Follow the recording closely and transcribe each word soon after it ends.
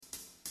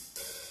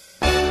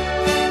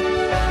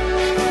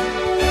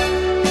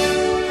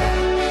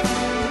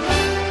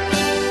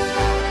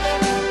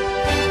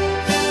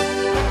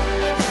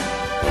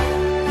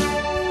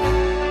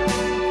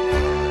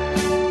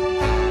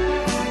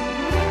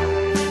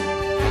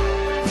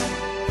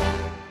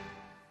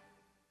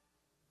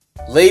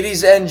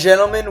Ladies and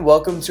gentlemen,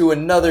 welcome to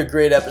another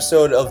great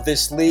episode of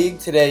This League.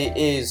 Today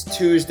is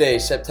Tuesday,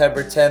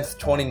 September 10th,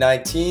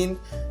 2019.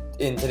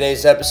 In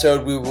today's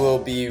episode, we will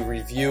be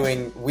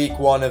reviewing Week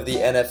 1 of the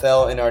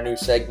NFL in our new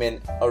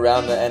segment,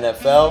 Around the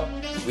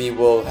NFL. We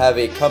will have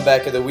a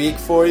comeback of the week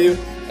for you,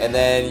 and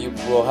then you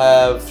will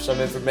have some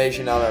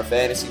information on our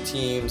fantasy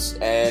teams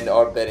and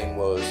our betting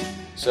woes.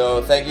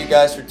 So thank you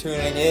guys for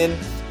tuning in.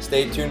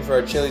 Stay tuned for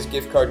our Chili's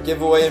gift card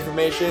giveaway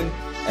information,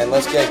 and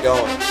let's get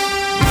going.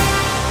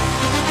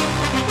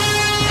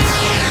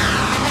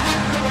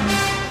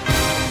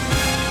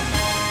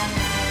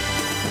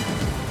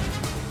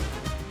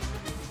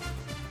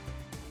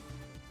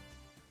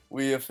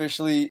 We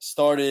officially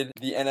started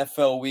the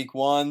NFL Week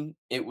 1.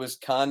 It was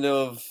kind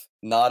of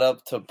not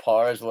up to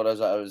par as what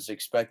I was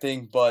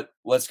expecting, but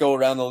let's go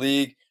around the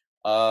league.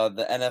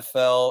 The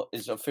NFL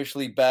is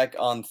officially back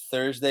on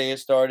Thursday. It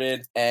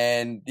started,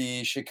 and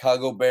the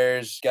Chicago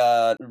Bears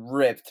got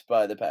ripped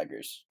by the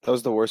Packers. That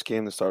was the worst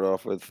game to start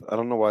off with. I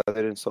don't know why they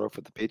didn't start off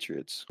with the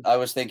Patriots. I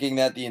was thinking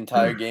that the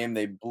entire game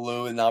they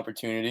blew an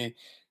opportunity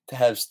to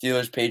have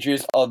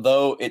Steelers-Patriots,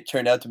 although it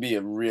turned out to be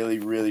a really,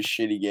 really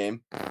shitty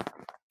game.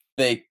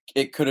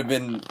 It could have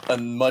been a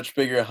much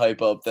bigger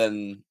hype up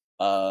than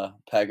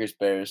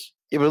Packers-Bears.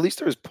 Yeah, but at least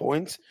there was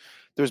points.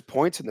 There's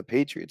points in the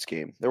Patriots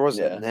game. There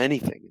wasn't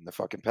anything in the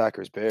fucking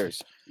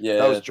Packers-Bears. Yeah,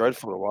 that was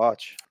dreadful to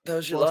watch. That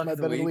was your Lost lock my of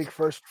the bet week.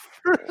 First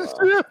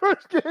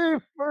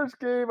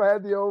game. I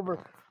had the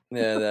over.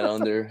 Yeah, that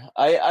under.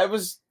 I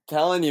was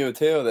telling you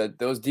too that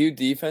those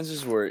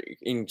defenses were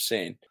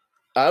insane.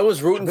 I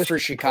was rooting for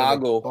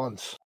Chicago.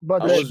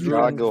 But I was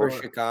rooting for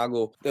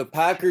Chicago. The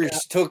Packers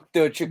took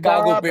the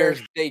Chicago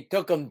Bears. They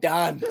took them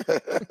down.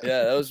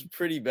 Yeah, that was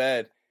pretty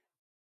bad.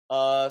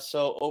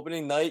 So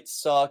opening night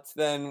sucked.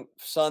 Then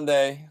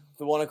Sunday,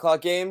 the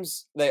 1:00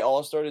 games, they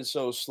all started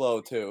so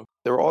slow too.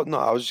 I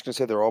was just gonna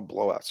say they're all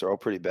blowouts. They're all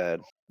pretty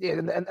bad. Yeah,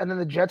 and then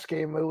the Jets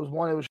game, it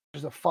was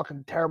just a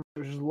fucking terrible. It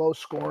was just low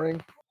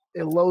scoring.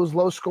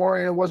 Low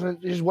scoring.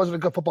 It just wasn't a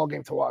good football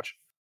game to watch.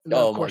 And then,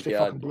 of course, they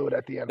fucking blew it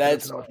at the end.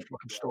 That's another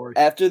fucking story.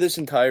 After this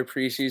entire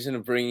preseason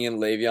of bringing in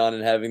Le'Veon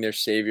and having their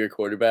savior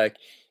quarterback,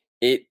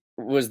 it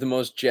was the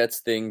most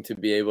Jets thing to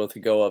be able to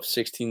go up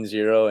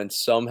 16-0 and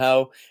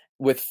somehow,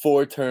 with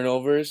 4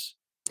 turnovers,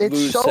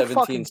 lose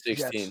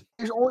 17-16.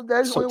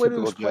 That's the only way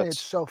to explain it.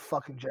 It's so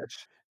fucking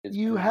Jets.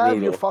 You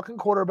have your fucking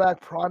quarterback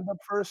primed up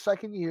for a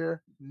second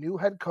year, new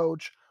head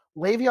coach.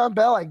 Le'Veon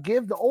Bell,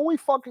 the only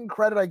fucking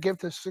credit I give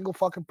to a single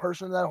fucking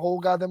person in that whole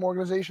goddamn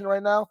organization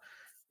right now.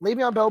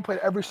 Le'Veon Bell played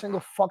every single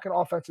fucking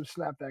offensive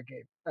snap that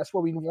game. That's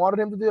what we wanted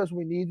him to do. That's what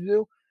we needed to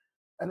do.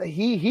 And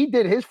he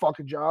did his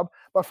fucking job.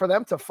 But for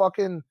them to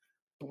fucking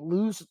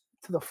lose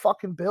to the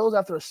fucking Bills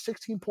after a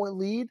 16-point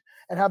lead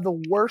and have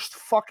the worst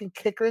fucking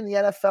kicker in the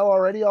NFL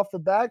already off the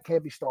bat,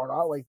 can't be starting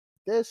out like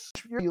this.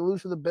 You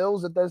lose to the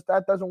Bills,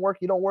 that doesn't work.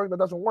 You don't work, that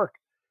doesn't work.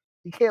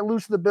 You can't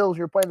lose to the Bills.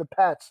 You're playing the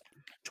Pats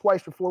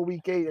twice before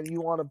week 8, and you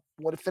want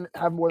to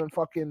have more than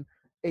fucking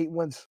 8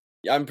 wins.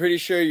 I'm pretty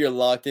sure you're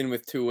locked in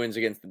with 2 wins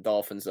against the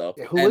Dolphins, though.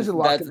 Yeah, who isn't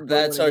locked in?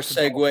 That's our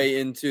segue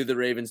into the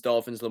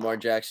Ravens-Dolphins. Lamar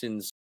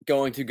Jackson's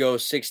going to go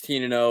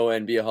 16-0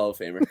 and be a Hall of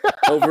Famer.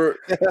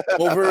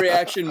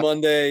 Overreaction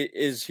Monday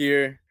is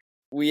here.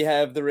 We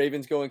have the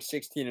Ravens going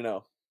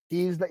 16-0.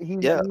 He's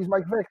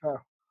Mike Vick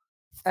now.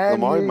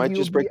 And Lamar might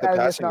just break the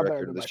passing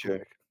record this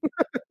year.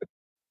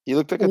 He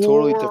looked like a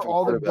totally different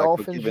quarterback. All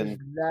the Dolphins are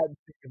that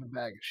big of a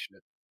bag of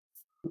shit.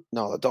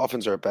 No, the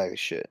Dolphins are a bag of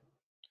shit.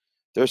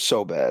 They're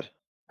so bad.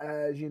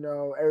 As you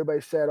know,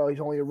 everybody said, "Oh, he's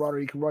only a runner.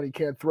 He can run. He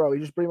can't throw."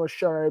 He's just pretty much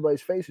showing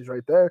everybody's faces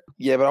right there.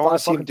 Yeah, but I want to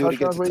see him do it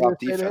against the top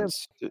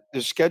defense.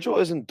 Their schedule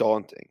isn't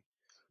daunting.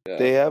 Yeah.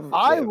 They have.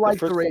 I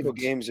like the the Ravens.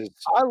 Games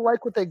I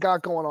like what they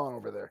got going on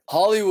over there.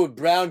 Hollywood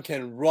Brown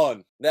can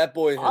run. That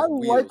boy has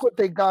wheels. Like what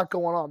they got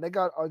going on. They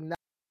got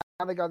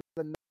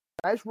the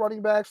nice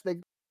running backs.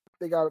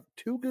 They got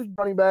 2 good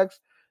running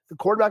backs. The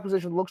quarterback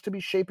position looks to be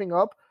shaping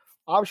up.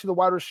 Obviously, the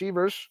wide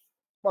receivers,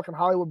 fucking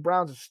Hollywood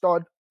Brown's a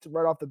stud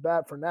right off the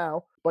bat for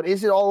now. But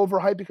is it all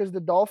overhyped because of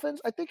the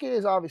Dolphins? I think it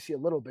is obviously a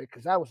little bit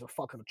because that was a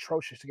fucking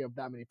atrocious to give up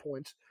that many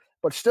points.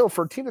 But still,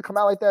 for a team to come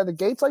out like that at the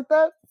gates like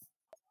that,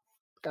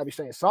 gotta be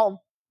saying something.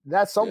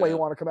 That's some way you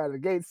want to come out of the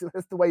gates.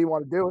 That's the way you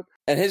want to do it.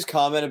 And his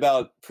comment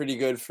about pretty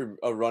good for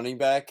a running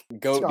back,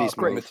 GOAT beast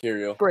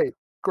material.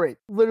 Great.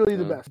 Literally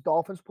the best.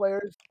 Dolphins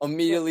players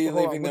immediately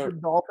leaving their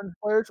Dolphins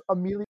players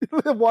immediately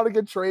want to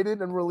get traded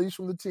and released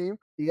from the team.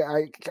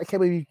 I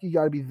can't believe you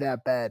got to be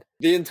that bad.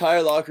 The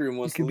entire locker room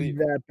wants to leave.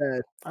 Be that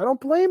bad. I don't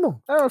blame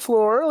them. I know it's a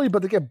little early,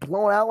 but to get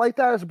blown out like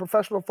that as a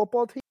professional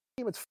football team,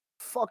 it's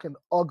fucking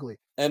ugly.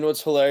 And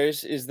what's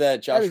hilarious is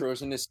that Josh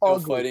Rosen is still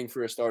fighting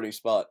for a starting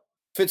spot.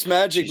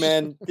 Fitzmagic,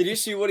 man. Did you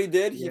see what he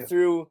did? He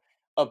threw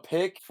a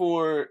pick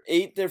for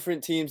 8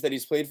 different teams that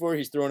he's played for.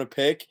 He's thrown a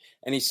pick,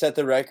 and he set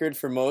the record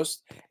for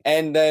most.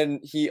 And then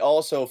he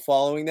also,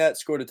 following that,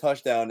 scored a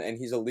touchdown, and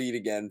he's a lead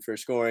again for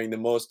scoring the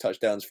most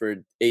touchdowns for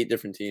 8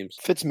 different teams.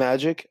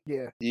 Fitzmagic,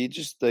 he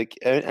just,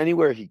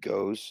 anywhere he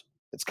goes,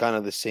 it's kind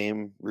of the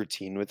same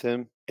routine with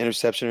him.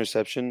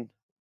 Interception,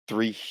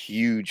 3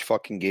 huge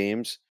fucking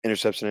games,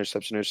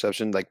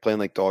 interception, like playing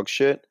like dog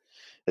shit.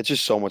 It's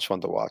just so much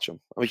fun to watch him.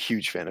 I'm a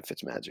huge fan of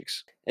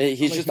Fitzmagic's.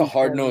 He's just a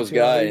hard-nosed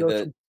guy.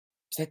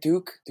 Is that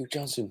Duke? Duke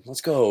Johnson.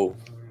 Let's go.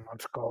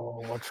 Let's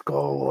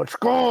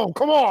go.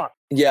 Come on.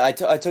 Yeah, I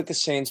took the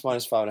Saints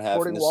minus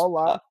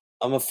 5.5.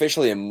 I'm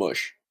officially a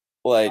mush.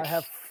 Like, I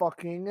have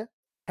fucking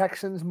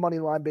Texans money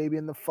line, baby,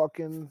 in the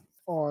fucking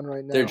on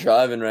right now. They're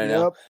driving right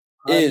now.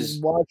 I'm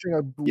watching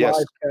a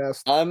live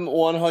cast. I'm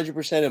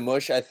 100% a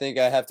mush. I think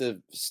I have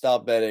to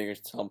stop betting or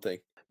something.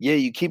 Yeah,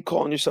 you keep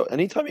calling yourself.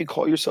 Anytime you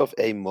call yourself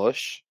a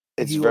mush,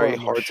 it's very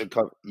hard to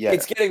come. Yeah,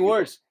 it's getting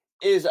worse.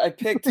 I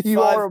picked you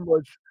 5. Are a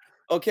mush.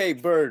 Okay,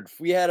 Bird.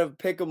 We had a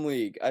pick'em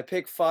league. I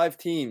picked 5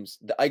 teams.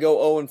 I go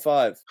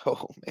 0-5.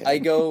 Oh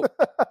man.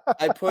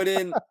 I put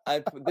in.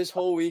 This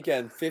whole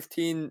weekend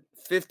 15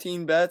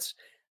 bets,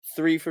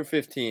 3 for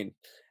 15,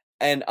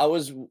 and I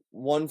was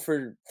 1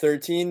 for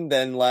 13.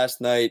 Then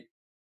last night,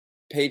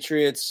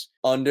 Patriots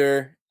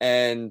under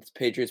and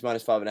Patriots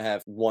minus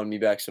 5.5 won me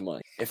back some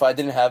money. If I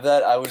didn't have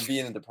that, I would be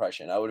in a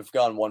depression. I would have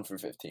gone 1 for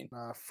 15.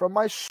 From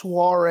my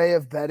soiree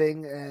of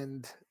betting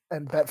and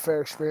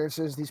Betfair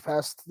experiences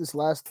I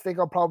think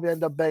I'll probably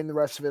end up betting the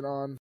rest of it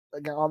on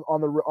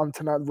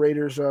tonight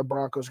Raiders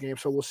Broncos game.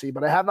 So we'll see.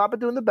 But I have not been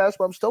doing the best,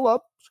 but I'm still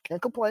up. So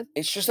can't complain.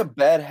 It's just a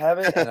bad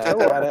habit, and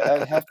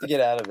I have to get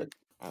out of it.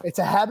 It's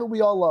a habit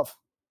we all love.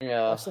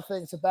 Yeah, that's the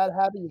thing. It's a bad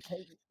habit.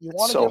 You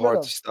want to so get rid hard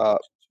of. to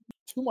stop.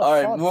 Too much all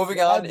right, fun. moving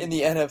on in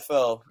the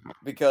NFL,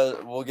 because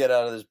we'll get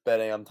out of this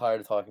betting. I'm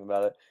tired of talking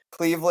about it.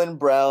 Cleveland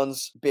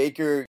Browns.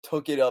 Baker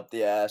took it up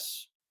the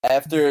ass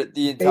after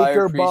the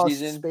entire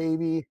preseason. Busts,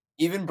 baby.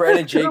 Even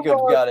Brandon Jacobs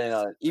got in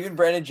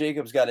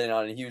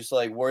on it. He was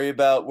like worried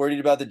about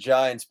the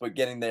Giants, but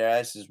getting their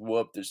asses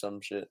whooped or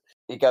some shit.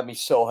 It got me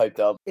so hyped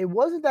up. It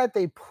wasn't that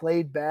they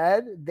played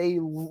bad; they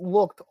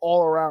looked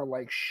all around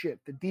like shit.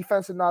 The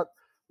defense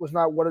was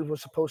not what it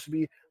was supposed to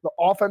be. The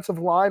offensive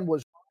line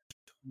was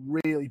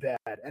really bad,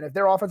 and if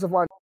their offensive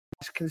line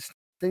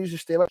continues to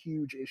stay, like, a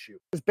huge issue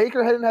because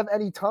Baker didn't have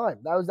any time.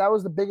 That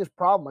was the biggest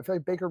problem. I feel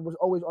like Baker was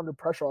always under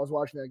pressure. I was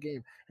watching that game,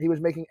 and he was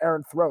making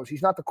errant throws.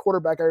 He's not the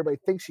quarterback everybody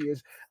thinks he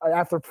is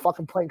after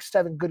fucking playing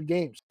 7 good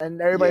games,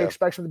 and everybody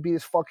expects him to be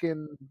this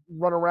fucking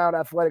run around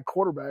athletic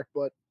quarterback.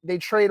 But they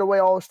trade away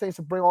all those things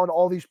to bring on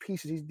all these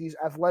pieces, these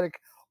athletic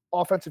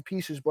offensive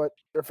pieces, but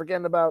they're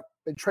forgetting about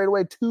they trade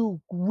away 2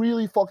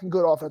 really fucking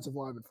good offensive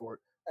linemen for it,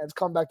 and it's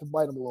come back to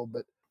bite them a little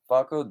bit.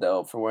 Fuck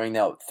Odell for wearing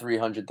that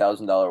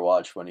 $300,000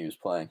 watch when he was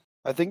playing.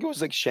 I think it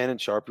was like Shannon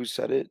Sharp who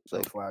said it. So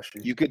like flashy.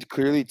 You could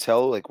clearly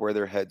tell like where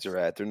their heads are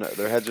at.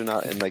 Their heads are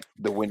not in like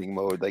the winning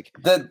mode. Like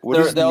they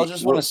all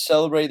just want to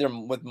celebrate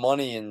them with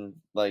money and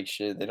like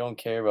shit. They don't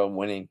care about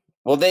winning.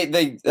 Well,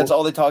 that's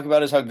all they talk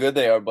about is how good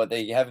they are, but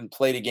they haven't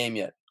played a game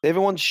yet. They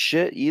haven't won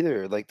shit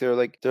either. Like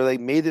they're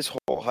made this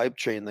whole hype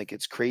train like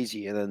it's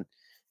crazy, and then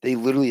they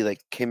literally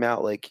like came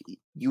out like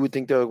you would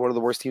think they're like one of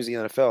the worst teams in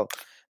the NFL.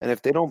 And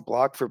if they don't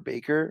block for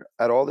Baker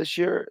at all this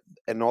year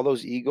and all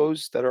those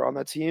egos that are on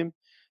that team,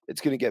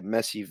 it's going to get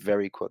messy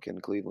very quick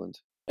in Cleveland.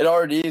 It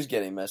already is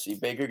getting messy.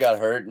 Baker got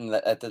hurt and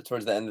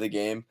towards the end of the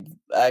game,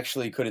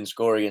 actually couldn't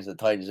score against the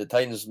Titans. The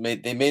Titans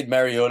made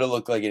Mariota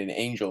look like an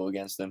angel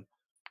against them.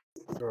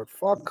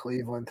 Fuck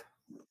Cleveland.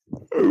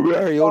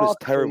 Mariota's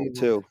terrible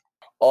too.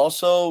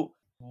 Also,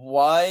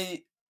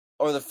 why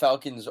are the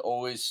Falcons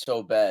always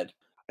so bad?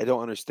 I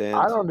don't understand.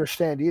 I don't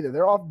understand either.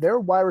 Their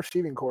wide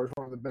receiving core is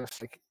one of the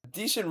best.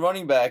 Decent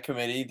running back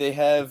committee. They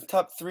have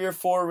top 3 or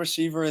 4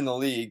 receiver in the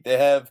league. They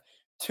have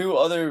 2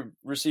 other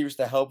receivers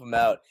to help him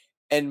out.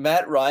 And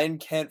Matt Ryan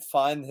can't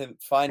find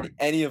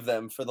any of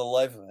them for the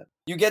life of him.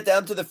 You get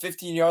down to the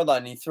 15-yard line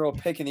and you throw a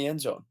pick in the end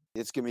zone.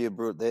 It's going to be a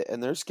brutal.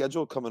 And their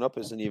schedule coming up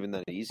isn't even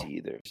that easy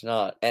either. It's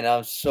not. And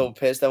I'm so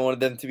pissed. I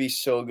wanted them to be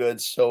so good,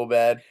 so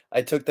bad.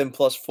 I took them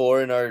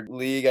 +4 in our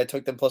league. I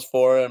took them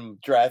 +4 on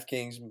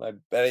DraftKings, my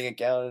betting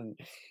account. And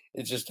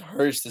it just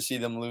hurts to see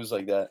them lose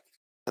like that.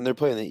 And they're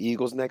playing the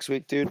Eagles next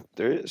week, dude.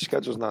 Their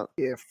schedule's not.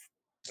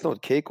 It's no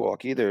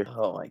cakewalk either.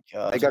 Oh, my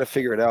God. They got to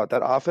figure it out.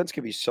 That offense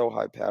can be so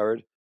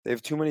high-powered. They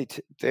have too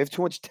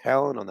much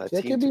talent on that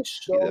team. They can be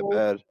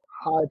so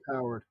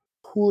high-powered.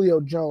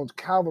 Julio Jones,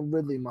 Calvin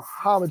Ridley,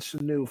 Mohamed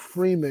Sanu,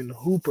 Freeman,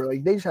 Hooper.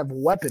 Like, they just have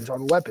weapons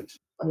on weapons.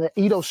 And then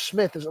Ito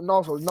Smith is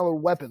also another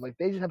weapon. Like,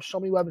 they just have so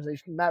many weapons.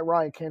 Matt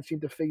Ryan can't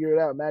seem to figure it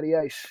out. Matty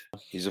Ice.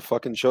 He's a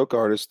fucking choke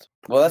artist.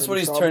 Well, that's what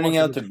he's turning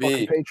out to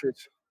be.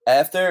 Patriots.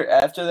 After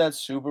that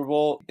Super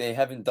Bowl, they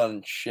haven't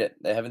done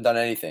shit. They haven't done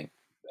anything.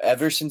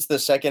 Ever since the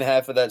second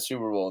half of that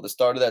Super Bowl, the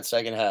start of that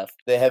second half,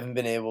 they haven't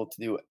been able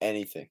to do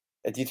anything.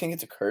 Do you think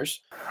it's a curse?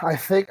 I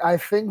think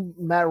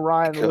Matt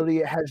Ryan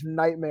literally has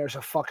nightmares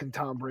of fucking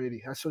Tom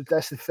Brady. That's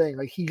the thing.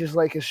 Like he just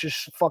is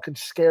just fucking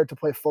scared to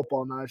play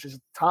football now. It's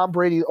just Tom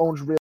Brady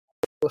owns real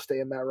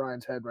estate in Matt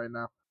Ryan's head right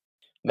now.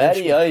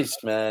 Matty Ice,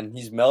 man,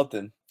 he's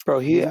melting. Bro,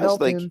 he's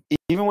melting.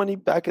 Even when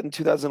back in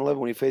 2011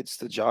 when he faced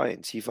the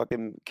Giants, he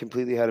fucking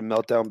completely had a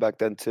meltdown back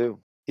then too.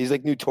 He's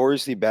like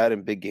notoriously bad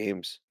in big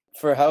games.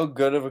 For how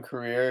good of a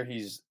career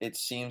it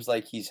seems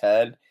like he's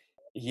had.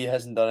 He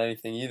hasn't done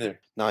anything either.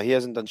 No, he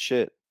hasn't done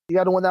shit. You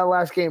got to win that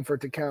last game for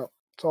it to count.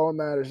 That's all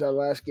that matters, that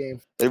last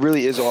game. It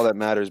really is all that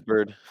matters,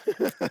 Bird.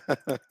 You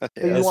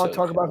want to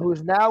talk about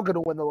who's now going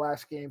to win the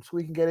last game so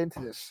we can get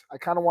into this. I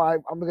kind of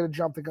want – I'm going to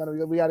jump the gun.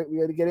 We got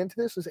to get into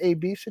this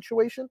AB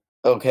situation.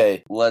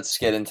 Okay, let's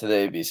get into the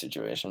AB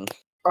situation.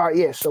 All right,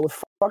 yeah. So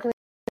with fucking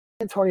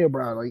Antonio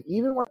Brown, like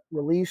even when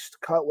released,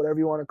 cut, whatever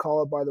you want to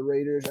call it, by the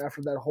Raiders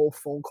after that whole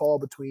phone call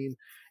between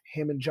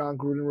him and John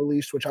Gruden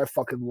released, which I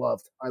fucking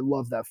loved. I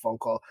love that phone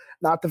call.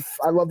 I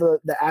love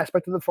the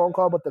aspect of the phone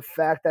call, but the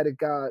fact that it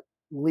got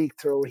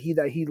leaked or he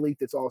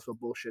leaked, it's also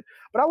bullshit.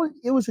 But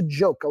it was a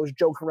joke. I was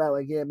joking around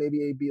like, yeah,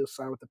 maybe AB will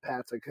sign with the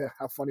Pats. Like,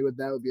 how funny would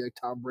that be? Like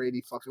Tom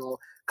Brady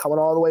coming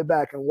all the way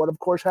back. And what of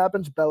course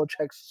happens?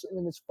 Belichick's sitting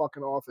in his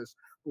fucking office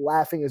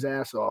laughing his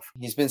ass off.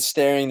 He's been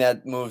staring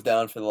that move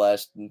down for the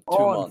last 2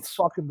 months.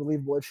 Fucking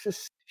believable. It's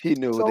just he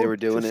knew they were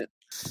doing it.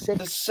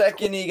 The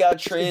second he got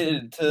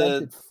traded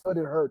to it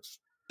hurts.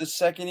 The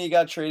second he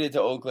got traded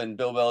to Oakland,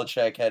 Bill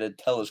Belichick had a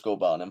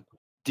telescope on him.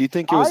 Do you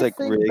think it was rigged?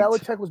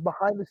 Belichick was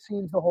behind the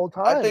scenes the whole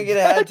time. I think it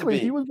had to be.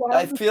 He was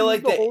behind the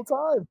scenes the whole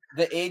time.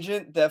 The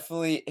agent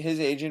his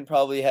agent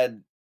probably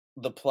had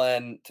the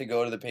plan to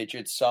go to the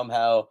Patriots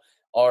somehow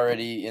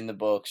already in the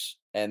books.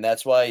 And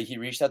that's why he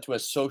reached out to a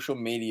social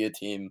media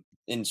team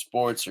in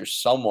sports or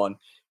someone,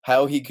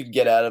 how he could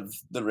get out of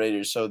the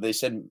Raiders. So they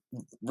said,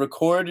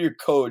 record your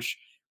coach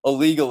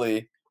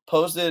illegally,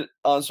 post it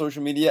on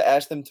social media,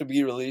 ask them to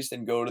be released,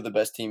 and go to the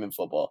best team in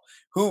football,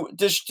 who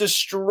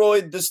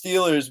destroyed the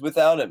Steelers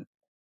without him.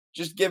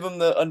 Just give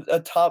him a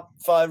top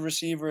 5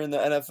 receiver in the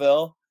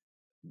NFL.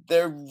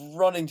 They're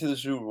running to the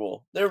Super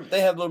Bowl.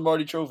 They have the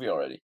Lombardi Trophy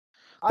already.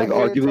 Like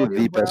arguably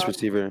the best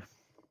receiver.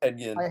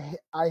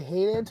 I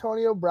hate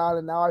Antonio Brown,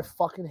 and now I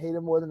fucking hate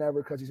him more than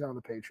ever because he's on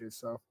the Patriots.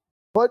 So,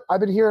 but I've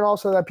been hearing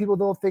also that people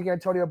don't think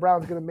Antonio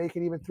Brown's going to make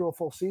it even through a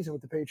full season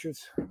with the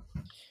Patriots.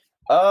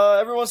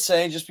 Everyone's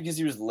saying just because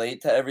he was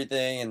late to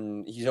everything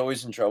and he's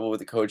always in trouble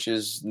with the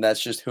coaches, and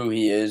that's just who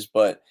he is.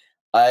 But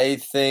I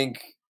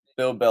think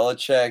Bill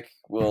Belichick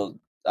will.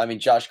 I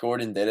mean, Josh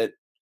Gordon did it.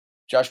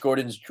 Josh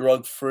Gordon's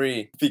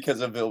drug-free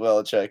because of Bill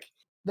Belichick.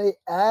 They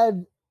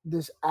add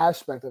this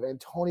aspect of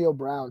Antonio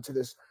Brown to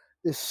this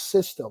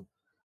system.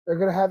 They're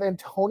going to have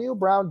Antonio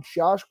Brown,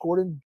 Josh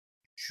Gordon,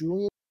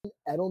 Julian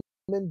Edelman,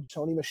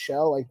 Sony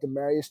Michel, like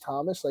Demaryius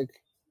Thomas.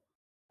 Like,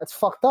 that's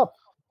fucked up.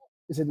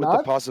 Is it not? With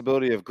the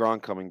possibility of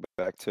Gronk coming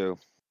back, too.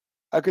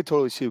 I could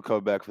totally see him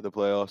coming back for the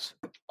playoffs.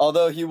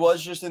 Although he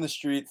was just in the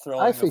street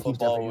throwing the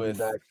football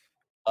with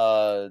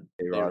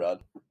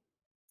A-Rod,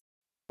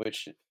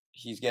 which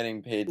he's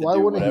getting paid to do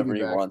whatever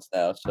he wants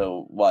now.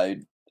 So why?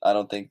 I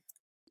don't think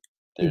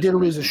he did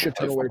lose a shit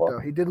ton of weight, though.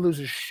 He did lose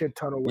a shit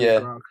ton of weight,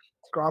 yeah.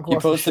 Gronk he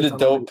posted a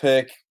dope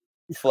pic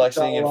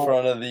flexing in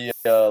front of the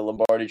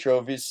Lombardi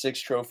trophies. 6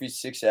 trophies,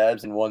 6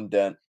 abs, and 1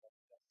 dent.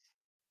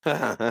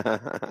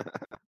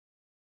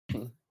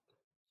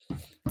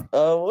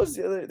 What's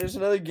the other? There's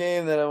another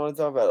game that I want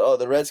to talk about. Oh,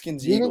 the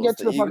Redskins. You didn't get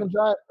to the fucking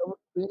Giants.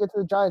 We didn't get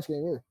to the Giants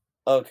game either.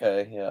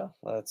 Okay, yeah,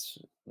 that's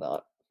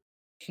not.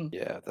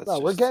 Yeah, that's. No,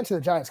 we're getting to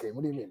the Giants game.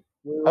 What do you mean?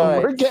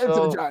 We're getting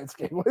to the Giants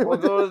game. We'll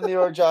go to the New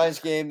York Giants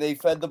game. They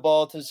fed the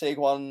ball to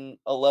Saquon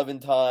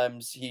 11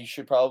 times. He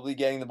should probably be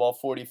getting the ball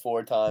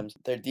 44 times.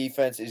 Their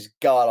defense is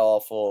god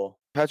awful.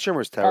 Pat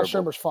Shurmur's terrible.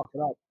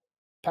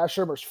 Pat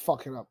Shurmur's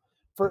fucking up.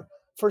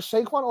 For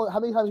Saquon,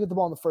 how many times did he get the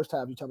ball in the first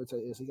half? You tell me it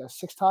is. He got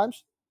 6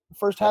 times. The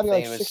first half, he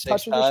got like 6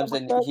 touches times,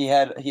 and he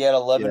had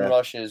 11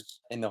 rushes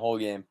in the whole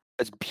game.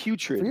 That's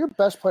putrid. For your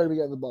best player to be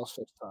getting the ball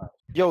 6 times.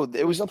 Yo,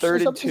 it was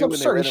 3rd and 2 when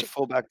they ran a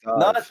fullback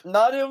dive.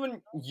 Not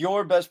even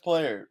your best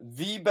player.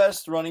 The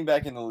best running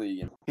back in the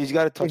league. He's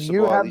got to touch the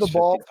ball. If you have the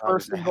ball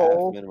first and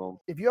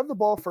goal, if you have the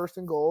ball first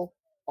and goal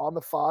on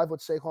the 5 with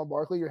Saquon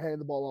Barkley, you're handing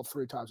the ball off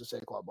 3 times to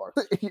Saquon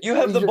Barkley. You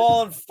have the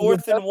ball on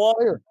 4th and 1.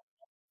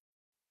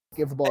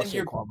 Give the ball and to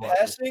you're Saquon Barkley.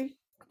 Passing?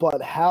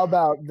 But how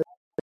about the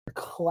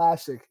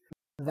classic,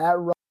 that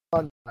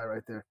run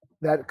right there?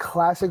 That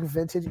classic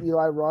vintage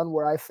Eli run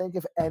where I think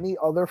if any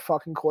other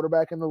fucking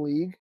quarterback in the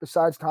league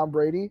besides Tom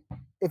Brady,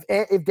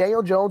 if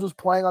Daniel Jones was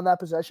playing on that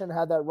possession and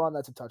had that run,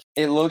 that's a touchdown.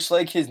 It looks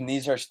like his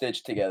knees are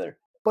stitched together.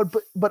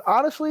 But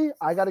honestly,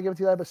 I got to give it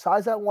to Eli.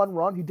 Besides that one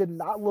run, he did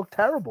not look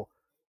terrible.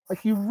 Like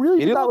he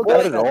really did not look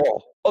bad at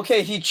all.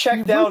 Okay, he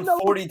checked down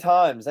 40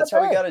 times. That's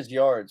how he got his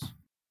yards.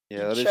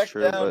 Yeah, that is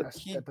true.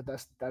 But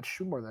that's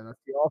Schumer then. That's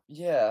the offense.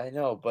 Yeah, I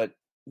know, but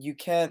you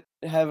can't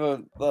have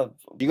a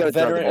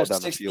veteran, a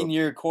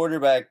 16-year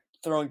quarterback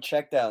throwing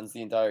checkdowns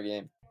the entire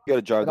game. You got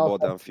to drive the ball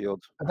downfield.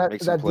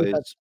 Make some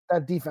plays.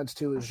 That defense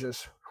too is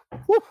just.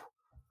 Whoop.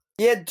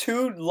 He had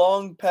 2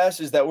 long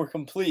passes that were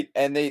complete,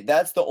 and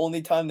that's the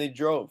only time they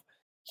drove.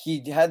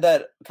 He had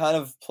that kind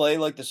of play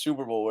like the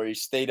Super Bowl where he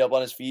stayed up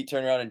on his feet,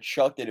 turned around, and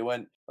chucked it. It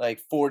went like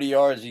 40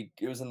 yards. It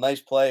was a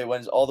nice play. It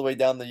went all the way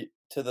down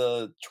to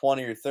the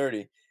 20 or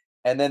 30.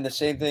 And then the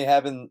same thing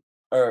happened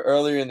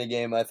earlier in the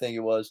game, I think it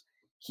was.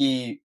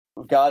 He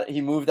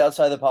moved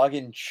outside the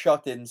pocket and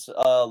chucked it, and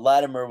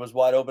Latimer was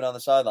wide open on the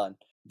sideline.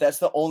 That's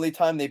the only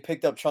time they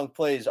picked up chunk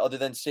plays other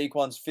than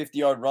Saquon's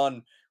 50-yard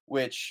run,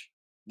 which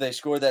they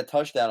scored that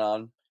touchdown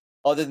on.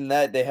 Other than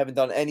that, they haven't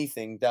done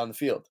anything down the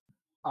field.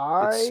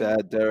 It's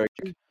sad, Derek.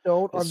 It's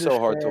so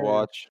hard to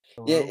watch.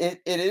 Yeah,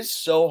 it is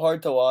so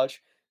hard to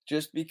watch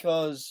just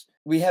because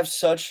we have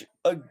such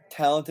a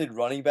talented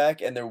running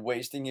back and they're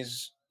wasting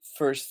his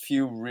first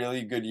few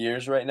really good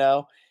years right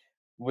now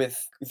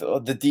with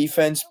the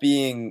defense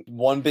being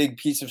one big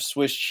piece of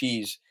Swiss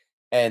cheese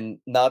and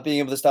not being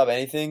able to stop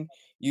anything.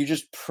 You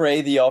just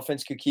pray the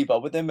offense could keep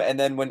up with him. And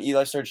then when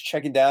Eli starts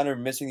checking down or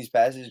missing these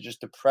passes, it's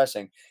just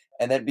depressing.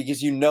 And then because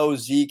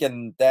Zeke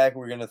and Dak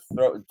were going to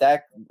throw –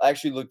 Dak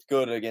actually looked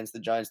good against the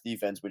Giants'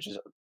 defense, which is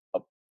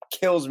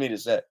kills me to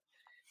say. It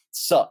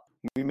sucked.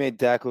 We made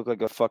Dak look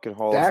like a fucking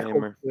Hall of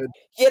Famer.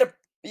 He had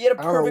a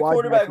perfect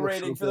quarterback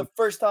rating for the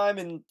first time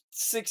in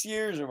 6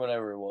 years or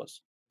whatever it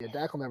was. Yeah,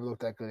 Dak will never look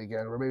that good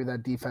again. Or maybe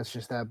that defense is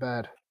just that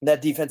bad.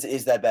 That defense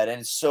is that bad.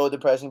 And it's so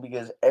depressing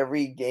because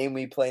every game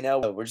we play now,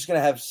 we're just going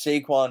to have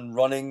Saquon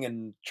running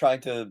and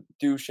trying to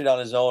do shit on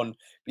his own.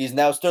 Because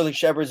now Sterling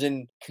Shepard's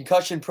in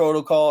concussion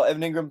protocol.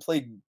 Evan Ingram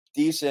played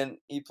decent.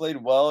 He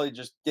played well. He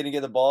just didn't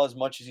get the ball as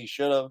much as he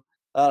should have.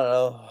 I don't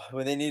know.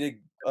 When they need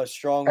a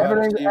strong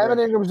Evan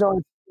Ingram's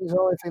the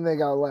only thing they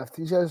got left.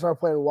 He's got to start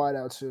playing wide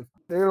out soon.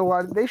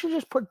 They should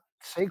just put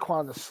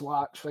Saquon in the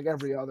slot, just like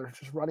every other.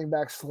 Just running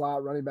back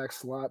slot.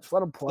 Just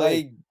let him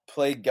play.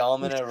 Play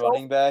Gallman at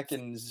running back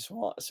and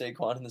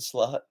Saquon in the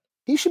slot.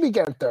 He should be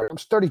getting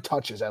 30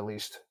 touches at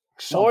least.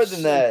 More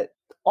than that.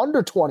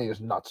 Under 20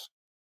 is nuts.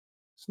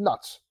 It's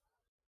nuts.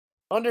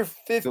 Under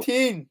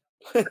 15.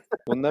 We'll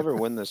never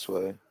win this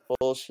way.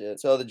 Bullshit.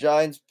 So the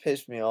Giants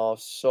pissed me off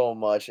so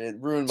much. It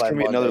ruined my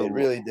Monday. It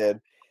really did.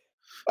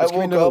 I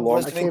woke up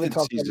listening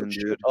to season,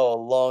 dude. Oh,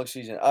 long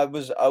season. I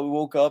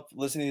woke up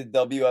listening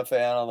to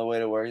WFAN on the way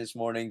to work this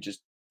morning.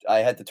 I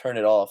had to turn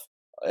it off,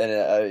 and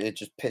it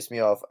just pissed me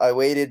off. I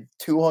waited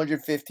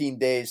 215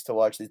 days to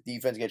watch this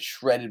defense get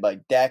shredded by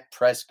Dak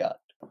Prescott.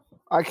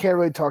 I can't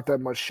really talk that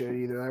much shit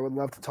either. I would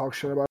love to talk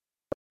shit about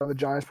the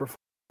Giants'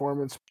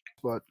 performance,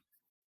 but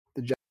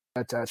the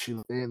Jets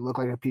actually they look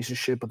like a piece of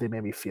shit, but they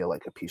made me feel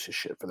like a piece of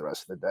shit for the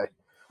rest of the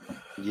day.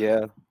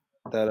 Yeah.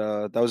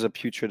 That was a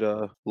putrid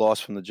loss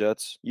from the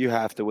Jets. You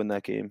have to win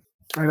that game.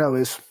 I know,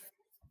 Liz.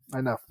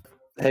 I know.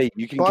 Hey,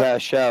 you can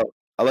cash out.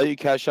 I'll let you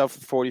cash out for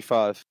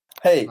 45.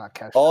 Hey,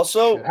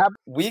 also,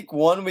 week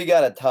 1 we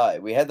got a tie.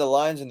 We had the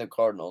Lions and the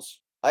Cardinals.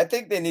 I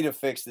think they need to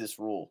fix this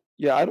rule.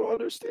 Yeah, I don't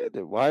understand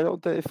it. Why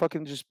don't they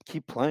fucking just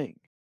keep playing?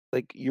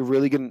 Like, you're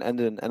really going to end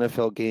an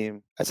NFL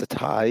game as a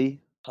tie?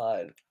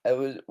 Tied. It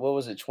was, what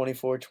was it,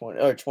 24-20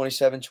 or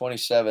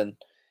 27-27?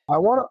 I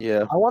want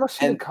to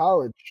see the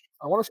college.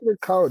 I want to see the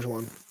college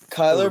one.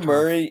 Kyler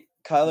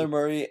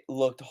Murray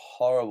looked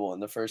horrible in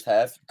the first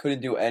half.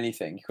 Couldn't do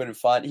anything.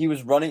 He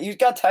was running. He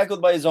got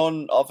tackled by his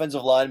own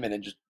offensive lineman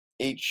and just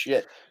ate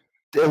shit.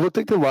 It looked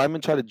like the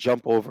lineman tried to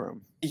jump over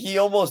him. He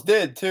almost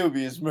did too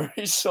because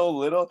Murray's so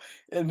little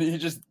and he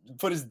just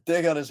put his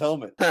dick on his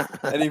helmet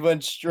and he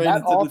went straight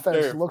into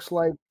the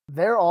turf.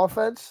 Their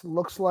offense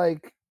looks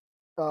like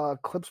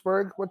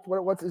Clipsburg.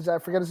 What is that? I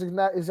forget his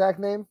exact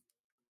name.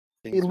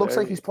 He looks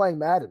like he's playing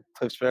Madden.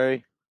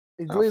 Clipsbury.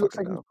 It really looks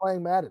like he's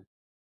playing Madden.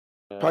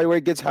 Probably where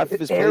he gets half of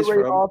his plays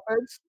from.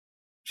 Offense,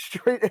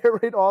 straight air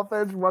raid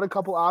offense, run a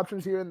couple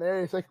options here and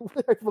there. It's like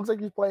it looks like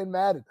he's playing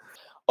Madden.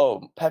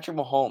 Oh, Patrick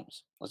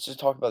Mahomes. Let's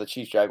just talk about the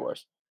Chiefs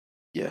Jaguars.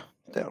 Yeah.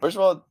 First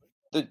of all,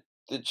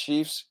 the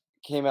Chiefs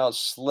came out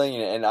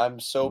slinging it, and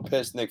I'm so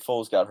pissed Nick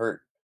Foles got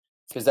hurt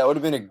because that would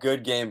have been a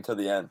good game till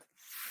the end.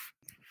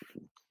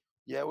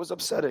 Yeah, it was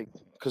upsetting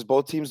because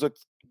both teams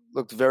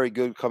looked very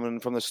good coming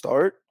from the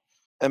start.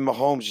 And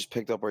Mahomes just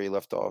picked up where he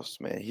left off.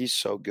 Man, he's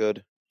so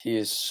good. He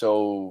is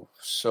so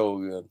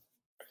good.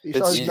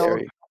 It's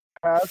scary.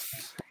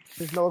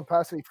 His no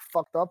pass that he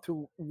fucked up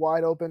to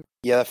wide open.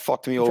 Yeah, that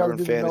fucked me over in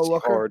fantasy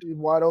hard.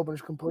 Wide open,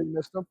 just completely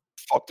missed him.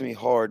 Fucked me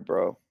hard,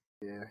 bro.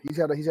 Yeah, he's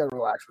got to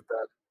relax with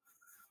that.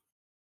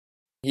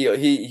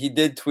 He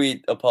did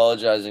tweet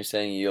apologizing,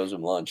 saying he owes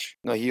him lunch.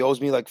 No, he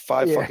owes me like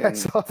 5 fucking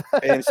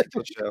fantasy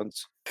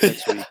touchdowns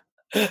next week.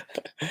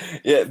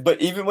 Yeah, but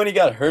even when he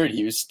got hurt,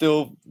 he was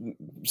still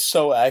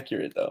so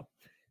accurate, though.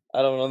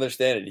 I don't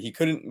understand it. He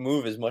couldn't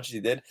move as much as he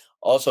did.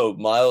 Also,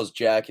 Miles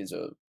Jack is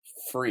a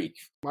freak.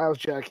 Miles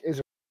Jack is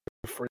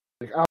a freak.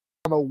 I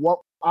don't know what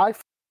I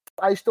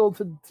still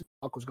to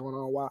fuck was going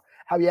on. Wow,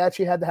 how he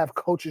actually had to have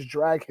coaches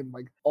drag him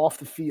like off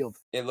the field.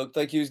 It looked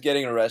like he was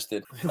getting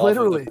arrested.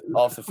 Literally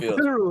off the field.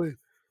 Literally.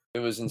 It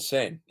was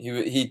insane.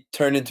 He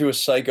turned into a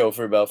psycho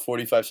for about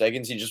 45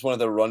 seconds. He just wanted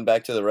to run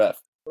back to the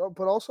ref.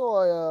 But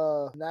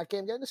also, in that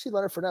game, getting to see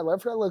Leonard Fournette.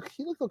 Leonard Fournette,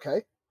 he looked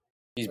okay.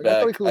 He's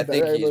back. I think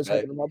he's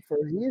back.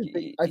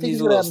 I think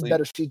he's going to have a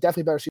better season.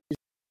 Definitely better season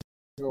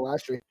than the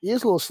last year. He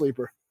is a little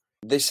sleeper.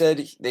 They said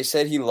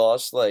he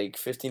lost like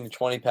 15 to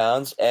 20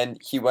 pounds,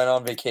 and he went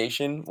on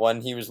vacation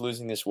when he was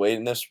losing this weight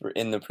in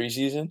the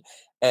preseason,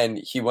 and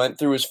he went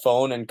through his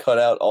phone and cut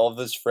out all of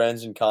his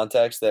friends and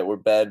contacts that were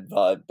bad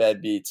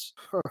beats.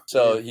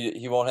 So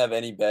he won't have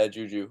any bad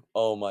juju.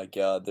 Oh my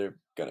God, they're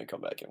gonna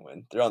come back and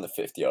win. They're on the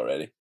 50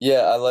 already.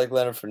 Yeah, I like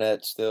Leonard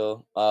Fournette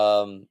still.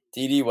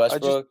 D.D.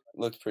 Westbrook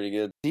looked pretty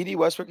good. D.D.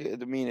 Westbrook,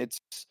 I mean,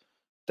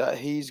 That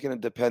he's going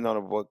to depend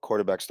on what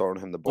quarterback's throwing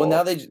him the ball. Well,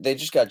 now they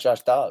just got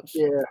Josh Dobbs.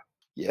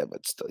 Yeah,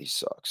 but still, he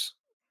sucks.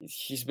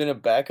 He's been a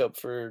backup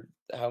for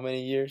how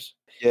many years?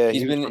 Yeah,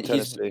 he was from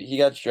Tennessee. He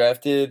got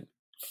drafted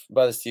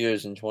by the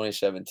Steelers in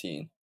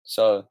 2017.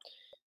 So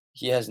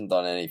he hasn't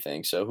done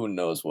anything. So who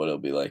knows what it'll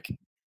be like.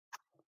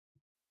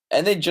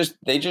 And they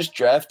just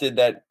drafted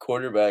that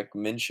quarterback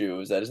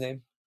Minshew. Is that his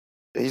name?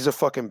 He's a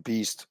fucking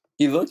beast.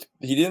 He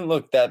didn't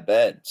look that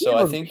bad. So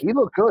I think he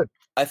looked good.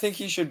 I think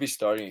he should be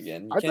starting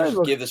again. You can't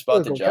just give the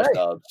spot to Josh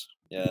Dobbs.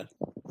 Yeah.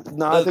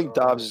 No, I think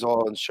Dobbs is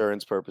all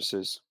insurance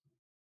purposes.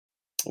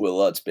 Will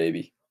Lutz,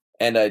 baby.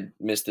 And I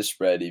missed the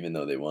spread even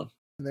though they won.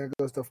 And there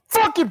goes the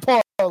fucking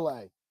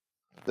parlay.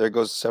 There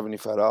goes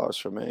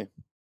 $75 for me.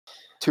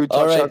 2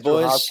 touchdowns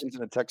for Hopkins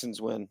and the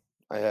Texans win.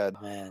 I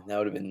had. Man, that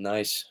would have been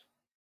nice.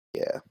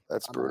 Yeah,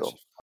 that's brutal.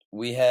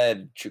 We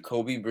had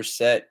Jacoby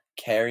Brissett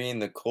carrying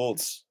the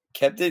Colts.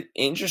 Kept it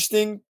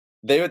interesting.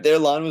 Their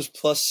line was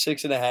plus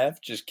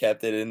 6.5. Just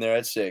kept it in there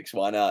at 6.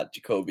 Why not,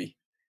 Jacoby?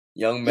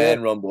 Young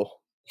man rumble.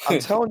 I'm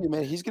telling you,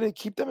 man, he's going to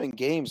keep them in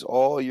games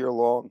all year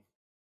long.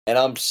 And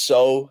I'm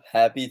so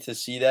happy to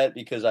see that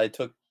because I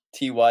took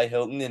T.Y.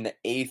 Hilton in the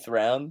 8th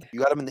round. You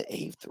got him in the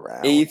 8th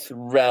round? 8th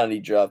round he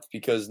dropped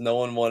because no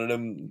one wanted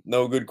him.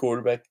 No good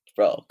quarterback.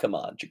 Bro, come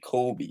on,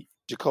 Jacoby.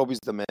 Jacoby's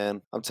the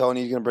man. I'm telling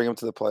you, he's going to bring him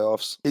to the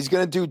playoffs. He's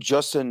going to do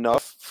just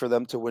enough for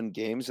them to win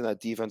games, and that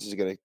defense is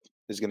going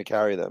to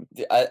carry them.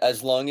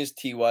 As long as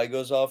T.Y.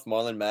 goes off,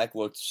 Marlon Mack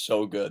looked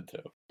so good,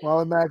 too.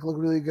 Marlon Mack looked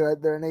really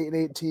good. They're an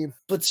 8-8 team.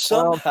 But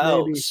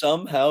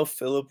somehow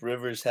Phillip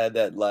Rivers had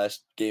that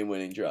last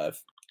game-winning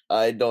drive.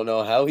 I don't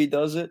know how he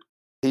does it.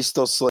 He's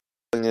still slinging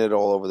it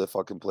all over the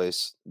fucking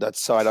place. That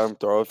sidearm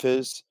throw of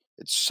his,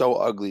 it's so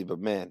ugly, but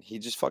man, he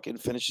just fucking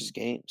finishes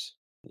games.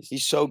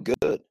 He's so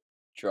good.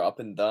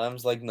 Dropping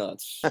dimes like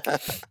nuts.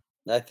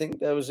 I think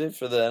that was it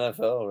for the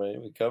NFL,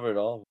 right? We covered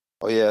all.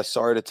 Oh, yeah.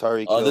 Sorry to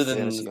Tyreek Hill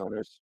fantasy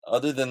owners.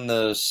 Other than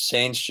the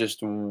Saints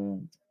just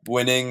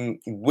winning,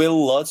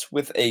 Will Lutz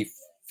with a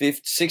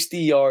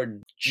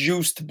 60-yard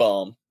juiced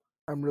bomb.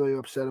 I'm really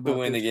upset about to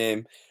win this. the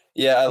game.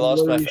 Yeah, I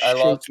lost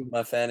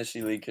my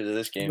fantasy league because of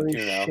this game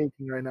too now. I'm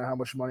shaking right now how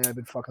much money I've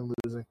been fucking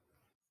losing.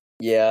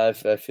 Yeah,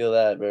 I feel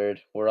that,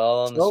 Bird. We're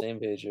all on the same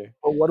page here.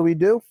 Well, what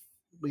do?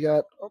 We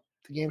got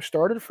the game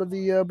started for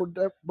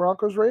the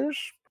Broncos Raiders.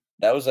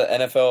 That was an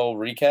NFL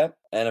recap,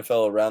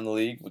 NFL Around the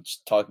League,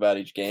 which talk about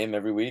each game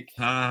every week.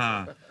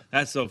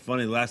 That's so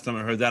funny. The last time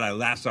I heard that, I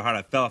laughed so hard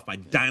I fell off my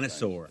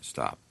dinosaur.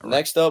 Stop.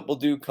 Next up, we'll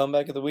do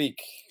Comeback of the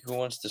Week. Who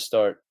wants to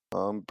start?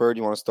 Bird,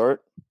 you want to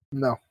start?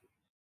 No.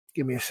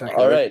 Give me a second.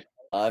 All right.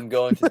 I'm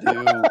going to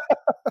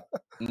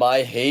do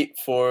my hate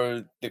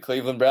for the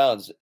Cleveland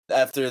Browns.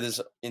 After this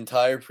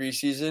entire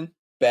preseason,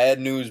 bad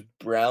news,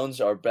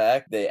 Browns are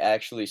back. They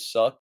actually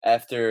suck.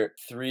 After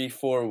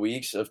 3-4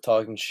 weeks of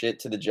talking shit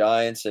to the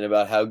Giants and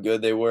about how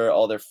good they were,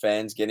 all their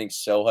fans getting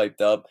so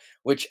hyped up,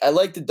 which I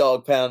like the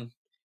Dog Pound.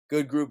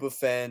 Good group of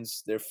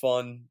fans. They're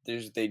fun.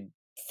 They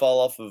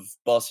fall off of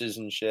buses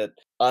and shit.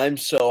 I'm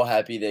so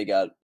happy they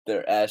got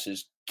their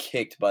asses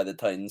kicked by the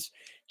Titans.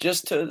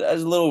 Just to,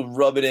 as a little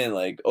rub it in,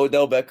 like,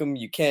 Odell Beckham,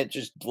 you can't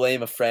just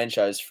blame a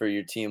franchise for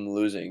your team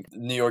losing.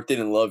 New York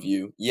didn't love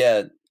you.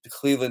 Yeah,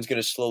 Cleveland's going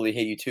to slowly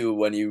hate you too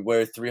when you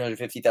wear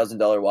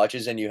 $350,000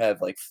 watches and you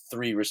have like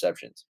 3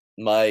 receptions.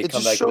 My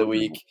comeback of the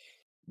week,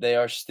 they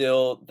are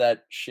still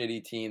that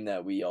shitty team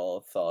that we all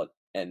thought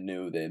and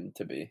knew them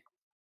to be.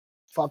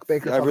 Fuck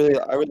Baker. Yeah, I really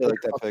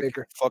like that pick.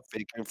 Baker. Fuck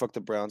Baker and fuck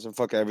the Browns and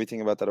fuck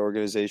everything about that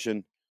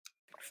organization.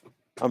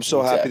 I'm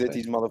so happy that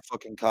these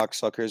motherfucking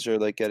cocksuckers are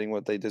like getting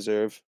what they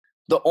deserve.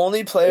 The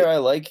only player I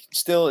like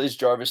still is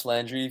Jarvis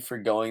Landry for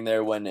going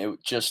there when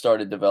it just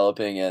started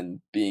developing and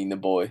being the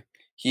boy.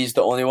 He's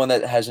the only one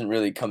that hasn't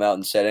really come out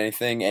and said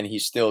anything, and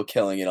he's still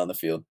killing it on the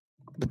field.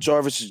 But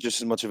Jarvis is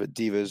just as much of a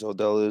diva as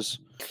Odell is.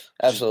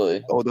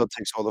 Absolutely. Odell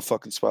takes all the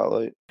fucking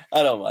spotlight.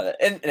 I don't mind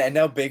that. And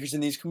now Baker's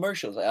in these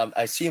commercials.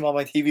 I see him on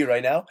my TV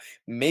right now.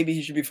 Maybe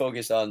he should be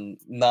focused on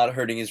not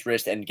hurting his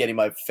wrist and getting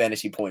my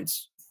fantasy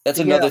points. That's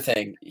another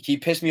thing. He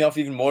pissed me off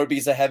even more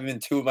because I have him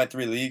in 2 of my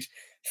 3 leagues,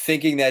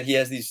 thinking that he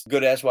has these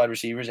good-ass wide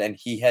receivers, and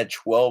he had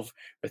 12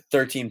 or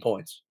 13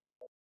 points.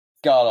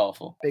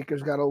 God-awful.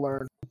 Baker's got to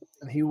learn,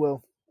 and he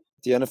will.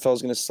 The NFL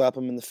is going to slap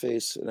him in the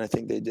face, and I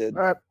think they did.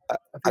 All right.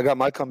 I got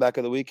my comeback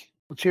of the week.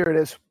 Let's hear it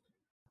is.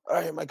 All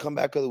right, my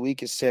comeback of the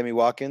week is Sammy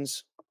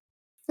Watkins.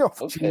 Oh,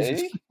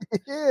 okay.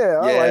 Yeah,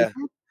 I like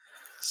it.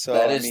 So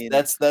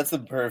that's the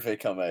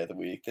perfect comeback of the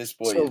week. This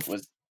boy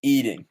was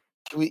eating.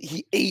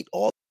 He ate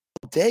all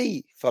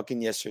day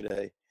fucking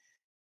yesterday.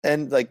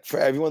 And like for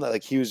everyone that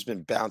like he was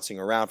been bouncing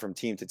around from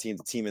team to team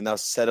to team and now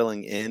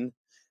settling in.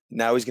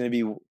 Now he's going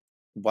to be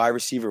wide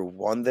receiver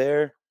 1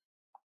 there.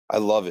 I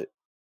love it.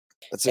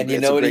 You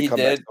know what he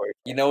did? Story.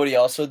 You know what he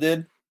also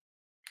did?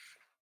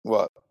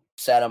 What?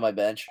 Sat on my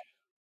bench.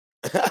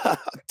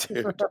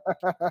 Dude.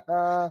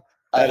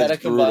 I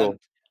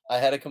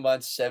had a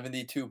combined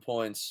 72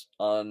 points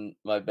on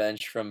my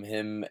bench from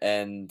him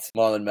and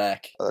Marlon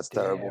Mack. Oh, that's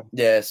terrible.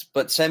 Yes,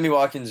 but Sammy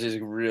Watkins is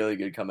a really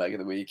good comeback of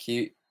the week.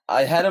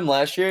 I had him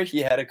last year. He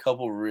had a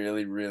couple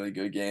really, really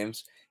good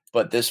games,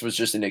 but this was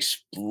just an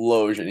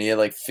explosion. He had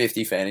like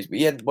 50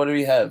 fantasy. What did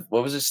he have?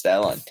 What was his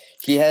stat line?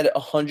 He had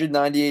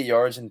 198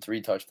 yards and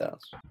 3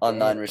 touchdowns on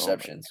 9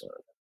 receptions.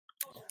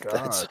 God.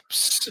 That's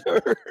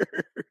absurd.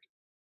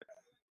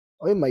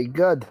 Oh my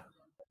God.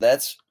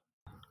 That's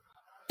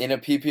in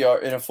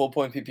a full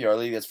point PPR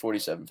league. That's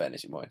 47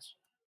 fantasy points.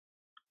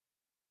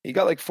 He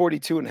got like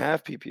 42.5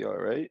 PPR,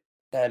 right?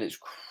 That is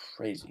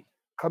crazy.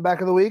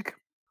 Comeback of the week.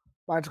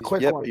 Mine's a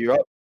quick one. You're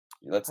up.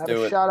 Let's have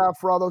do a it. Shout out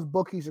for all those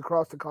bookies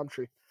across the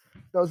country.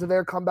 Those are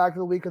their comeback of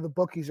the week of the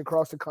bookies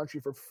across the country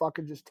for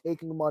fucking just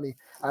taking money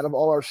out of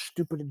all our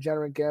stupid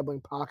degenerate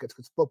gambling pockets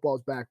because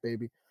football's back,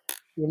 baby.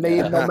 No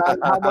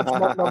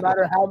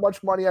matter how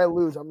much money I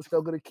lose, I'm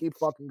still gonna keep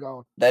fucking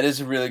going. That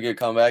is a really good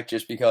comeback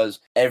just because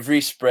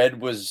every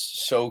spread was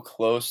so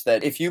close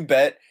that if you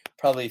bet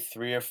probably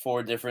 3 or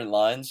 4 different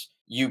lines,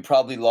 you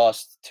probably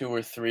lost 2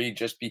 or 3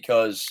 just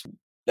because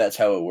that's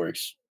how it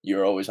works.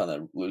 You're always on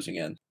the losing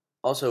end.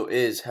 Also,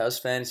 how's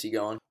fantasy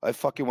going? I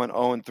fucking went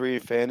 0-3 in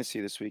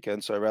fantasy this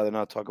weekend, so I'd rather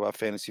not talk about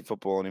fantasy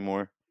football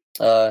anymore.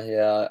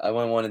 Yeah, I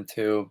went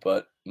 1-2,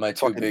 but my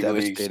 2 big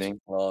leagues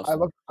lost.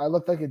 I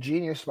looked like a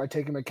genius by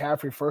taking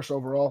McCaffrey first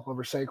overall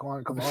over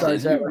Saquon.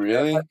 Did you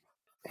really?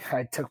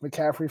 I took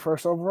McCaffrey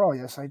first overall.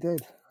 Yes, I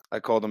did. I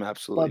called him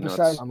absolutely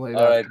nuts. All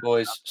right,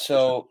 boys.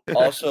 So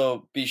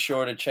also be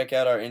sure to check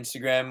out our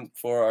Instagram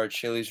for our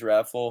Chili's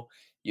raffle.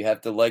 You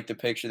have to like the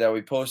picture that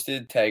we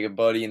posted, tag a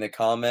buddy in the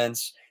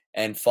comments,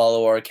 and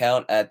follow our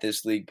account at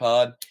This League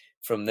Pod.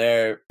 From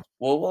there,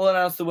 we'll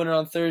announce the winner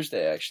on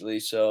Thursday, actually.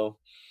 So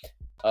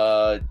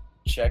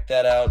check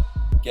that out.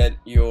 Get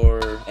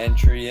your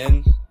entry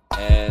in,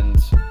 and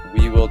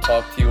we will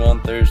talk to you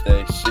on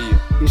Thursday. See you.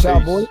 Peace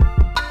out, boy.